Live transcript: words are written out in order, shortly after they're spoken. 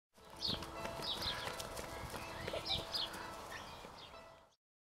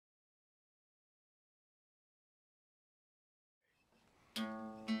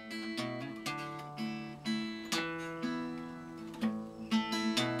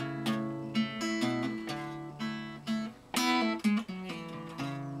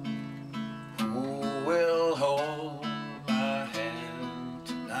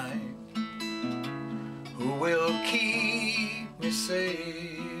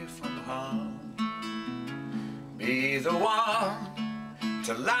from home. Be the one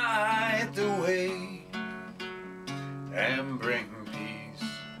to light the way and bring peace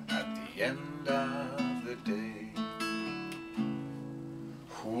at the end of the day.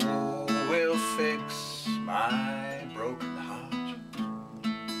 Who will fix my broken heart?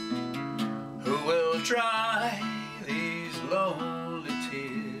 Who will dry these lonely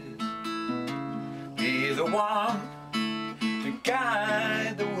tears? Be the one to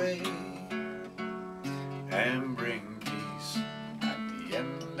guide the way and bring peace at the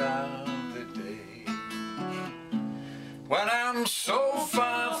end of the day. When I'm so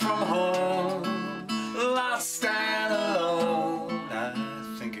far from home, lost and alone, I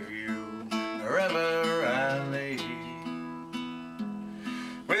think of you wherever I lay.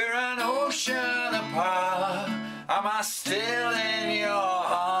 We're an ocean apart, am I still in your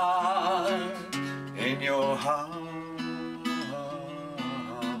heart, in your heart?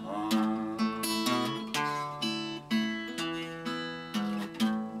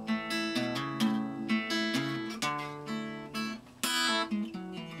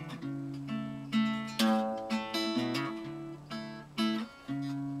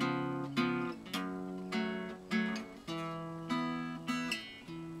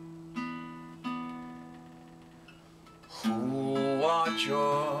 Who watch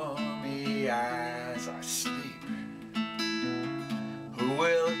o'er me as I sleep? Who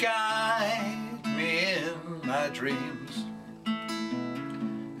will guide me in my dreams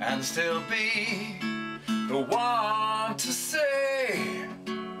and still be the one to say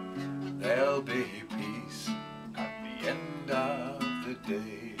there'll be peace at the end of the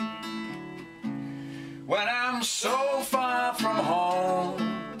day? When I'm so far from home,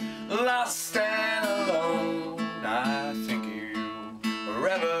 lost and alone, I think of you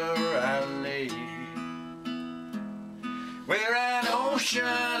wherever I lay. We're an ocean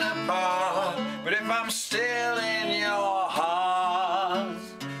apart,